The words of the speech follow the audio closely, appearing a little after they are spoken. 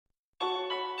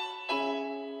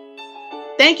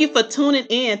Thank you for tuning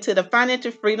in to the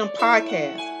Financial Freedom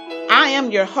Podcast. I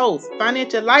am your host,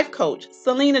 financial life coach,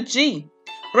 Selena G,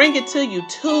 bringing to you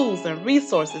tools and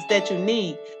resources that you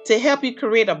need to help you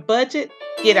create a budget,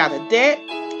 get out of debt,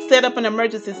 set up an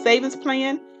emergency savings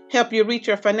plan, help you reach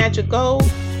your financial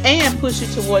goals, and push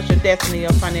you towards your destiny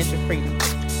of financial freedom.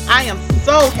 I am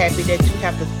so happy that you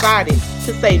have decided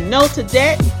to say no to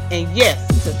debt and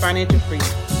yes to financial freedom.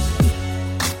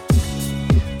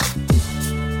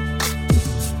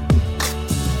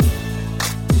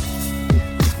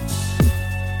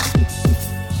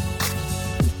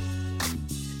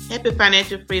 Happy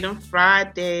Financial Freedom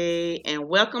Friday, and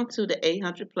welcome to the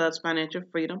 800 Plus Financial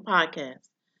Freedom Podcast.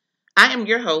 I am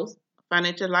your host,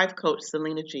 financial life coach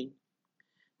Selena G.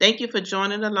 Thank you for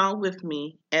joining along with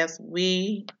me as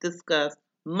we discuss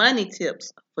money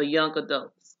tips for young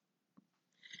adults.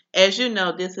 As you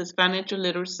know, this is Financial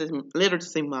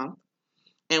Literacy Month,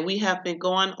 and we have been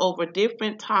going over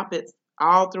different topics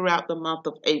all throughout the month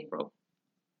of April.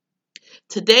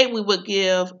 Today we will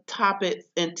give topics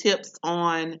and tips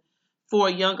for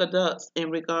young adults in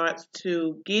regards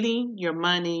to getting your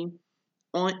money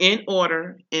in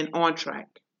order and on track.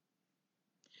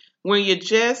 When you're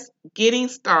just getting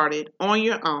started on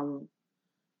your own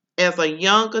as a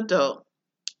young adult,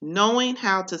 knowing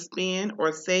how to spend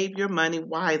or save your money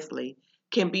wisely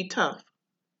can be tough.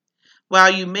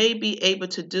 While you may be able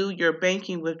to do your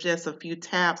banking with just a few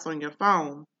taps on your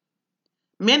phone,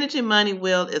 managing money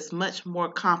well is much more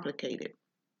complicated.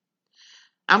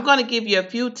 I'm going to give you a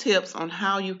few tips on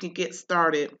how you can get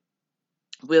started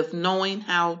with knowing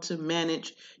how to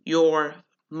manage your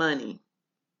money.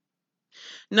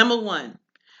 Number one,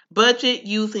 budget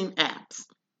using apps.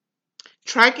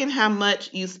 Tracking how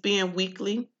much you spend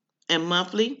weekly and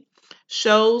monthly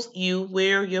shows you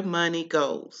where your money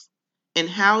goes and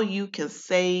how you can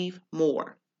save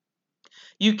more.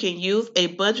 You can use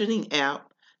a budgeting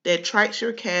app that tracks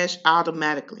your cash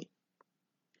automatically,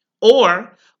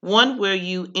 or one where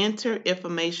you enter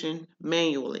information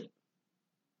manually.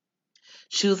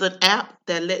 Choose an app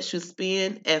that lets you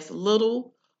spend as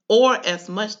little or as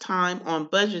much time on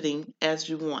budgeting as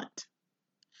you want.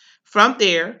 From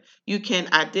there, you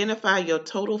can identify your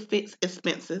total fixed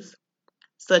expenses,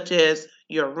 such as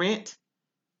your rent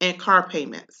and car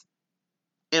payments,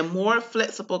 and more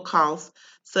flexible costs,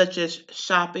 such as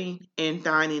shopping and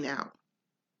dining out.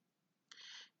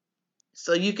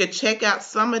 So you can check out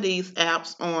some of these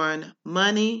apps on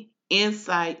Money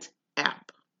Insight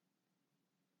app.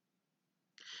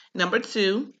 Number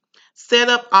two, set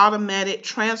up automatic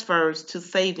transfers to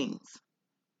savings.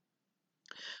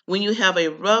 When you have a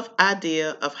rough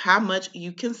idea of how much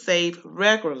you can save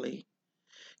regularly,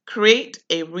 create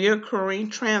a recurring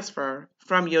transfer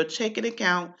from your checking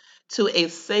account to a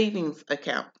savings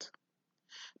account.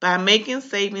 By making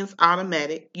savings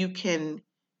automatic, you can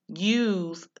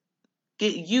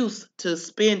get used to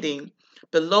spending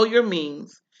below your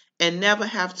means and never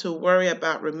have to worry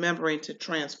about remembering to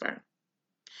transfer.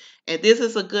 And this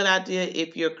is a good idea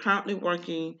if you're currently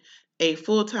working a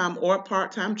full-time or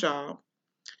part-time job.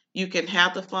 You can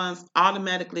have the funds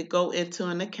automatically go into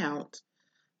an account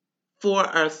for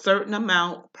a certain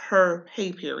amount per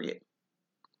pay period,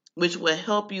 which will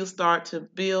help you start to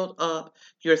build up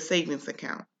your savings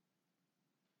account.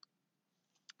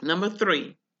 Number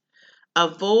three,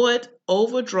 avoid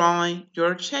overdrawing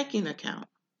your checking account.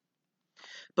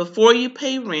 Before you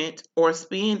pay rent or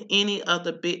spend any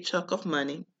other big chunk of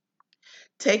money,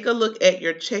 take a look at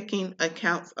your checking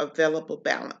account's available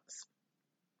balance.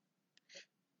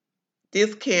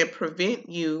 This can prevent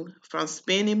you from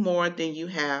spending more than you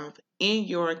have in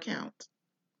your account.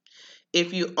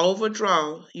 If you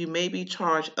overdraw, you may be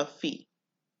charged a fee.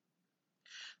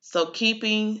 So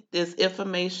keeping this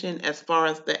information as far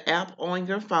as the app on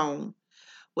your phone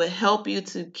will help you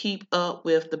to keep up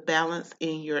with the balance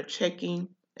in your checking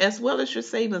as well as your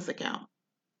savings account.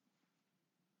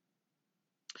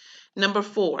 Number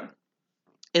four,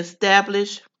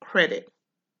 establish credit.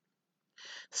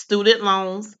 Student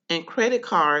loans and credit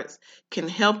cards can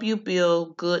help you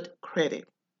build good credit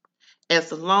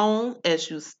as long as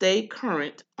you stay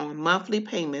current on monthly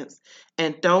payments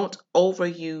and don't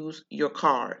overuse your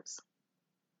cards.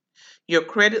 Your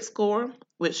credit score,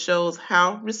 which shows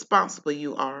how responsible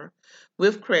you are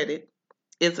with credit,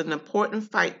 is an important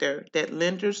factor that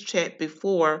lenders check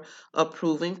before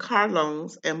approving car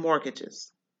loans and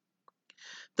mortgages.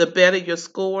 The better your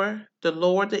score, the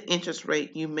lower the interest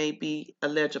rate you may be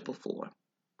eligible for.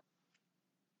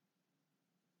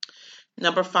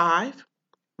 Number five,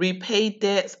 repay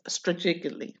debts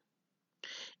strategically.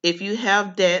 If you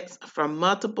have debts from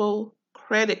multiple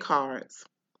credit cards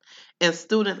and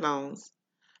student loans,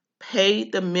 Pay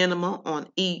the minimum on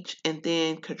each and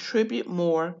then contribute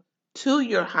more to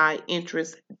your high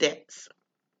interest debts.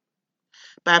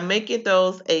 By making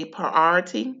those a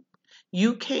priority,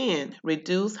 you can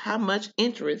reduce how much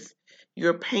interest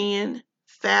you're paying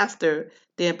faster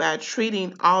than by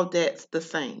treating all debts the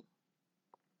same.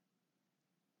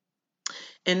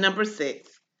 And number 6,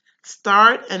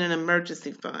 start an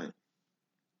emergency fund.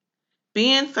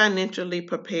 Being financially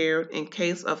prepared in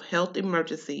case of health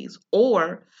emergencies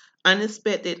or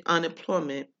unexpected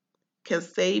unemployment can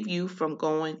save you from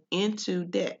going into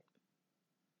debt.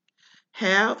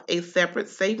 Have a separate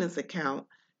savings account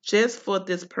just for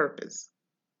this purpose.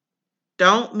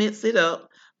 Don't mix it up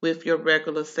with your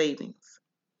regular savings.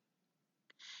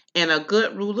 And a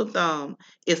good rule of thumb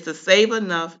is to save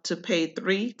enough to pay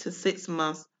 3 to 6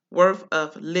 months worth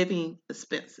of living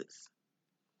expenses.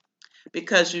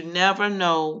 Because you never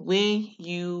know when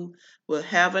you will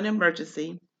have an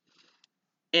emergency,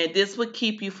 and this will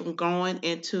keep you from going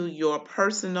into your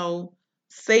personal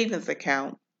savings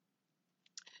account.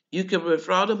 You can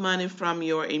withdraw the money from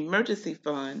your emergency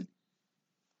fund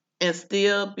and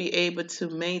still be able to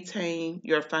maintain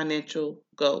your financial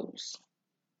goals.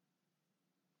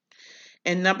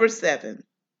 And number 7,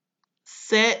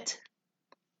 set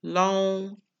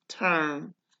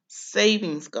long-term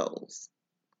savings goals.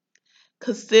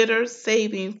 Consider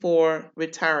saving for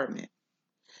retirement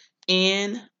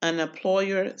in an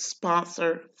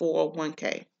employer-sponsored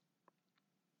 401k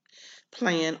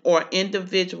plan or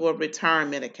individual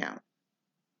retirement account.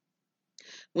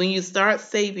 When you start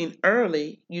saving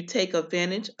early, you take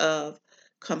advantage of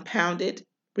compounded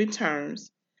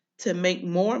returns to make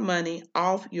more money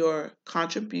off your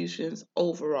contributions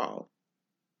overall.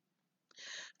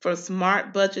 From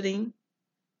smart budgeting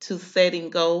to setting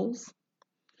goals,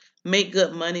 make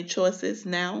good money choices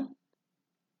now.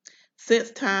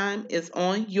 Since time is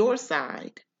on your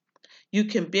side, you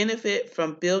can benefit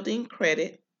from building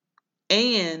credit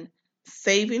and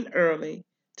saving early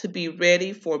to be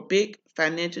ready for big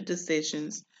financial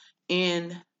decisions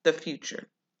in the future.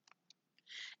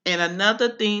 And another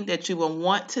thing that you will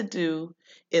want to do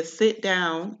is sit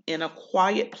down in a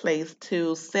quiet place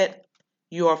to set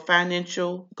your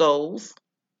financial goals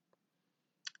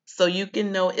so you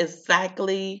can know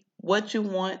exactly what you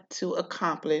want to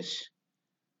accomplish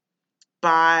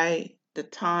by the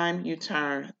time you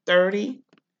turn 30,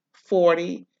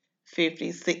 40,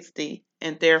 50, 60,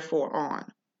 and therefore on.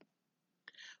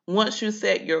 Once you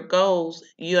set your goals,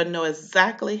 you'll know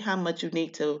exactly how much you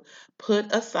need to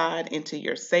put aside into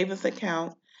your savings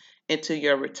account, into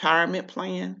your retirement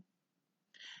plan.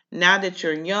 Now that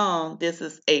you're young, this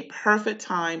is a perfect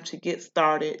time to get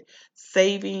started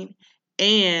saving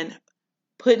and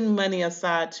putting money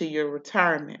aside to your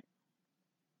retirement.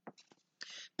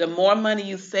 The more money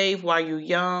you save while you're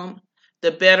young,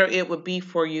 the better it will be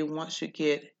for you once you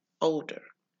get older.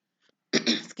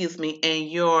 Excuse me, and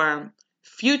your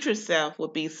future self will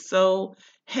be so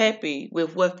happy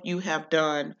with what you have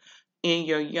done in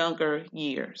your younger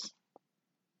years.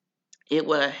 It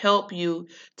will help you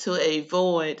to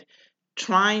avoid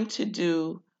trying to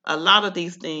do a lot of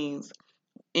these things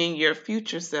in your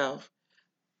future self,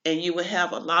 and you will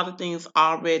have a lot of things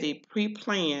already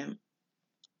pre-planned.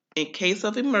 In case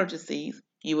of emergencies,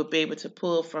 you will be able to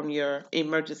pull from your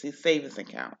emergency savings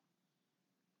account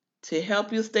to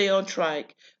help you stay on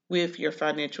track with your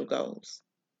financial goals.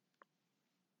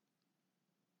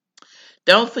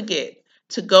 Don't forget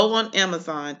to go on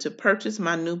Amazon to purchase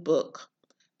my new book,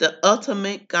 The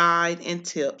Ultimate Guide and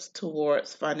Tips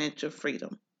Towards Financial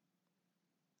Freedom.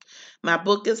 My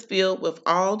book is filled with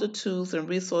all the tools and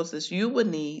resources you will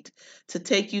need to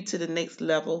take you to the next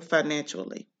level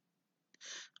financially.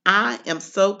 I am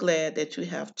so glad that you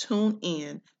have tuned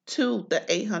in to the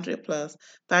 800 Plus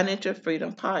Financial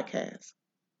Freedom Podcast.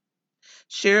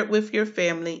 Share it with your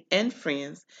family and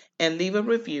friends and leave a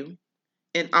review.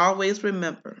 And always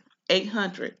remember,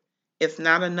 800 is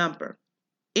not a number.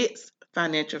 It's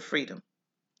financial freedom.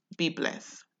 Be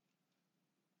blessed.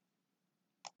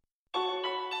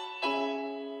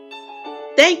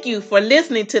 Thank you for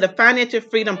listening to the Financial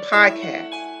Freedom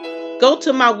Podcast. Go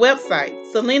to my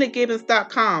website,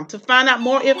 SelenaGibbons.com, to find out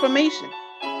more information.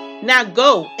 Now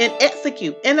go and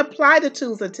execute and apply the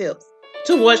tools and tips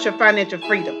towards your financial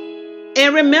freedom.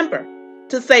 And remember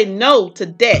to say no to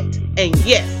debt and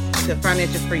yes to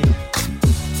financial freedom.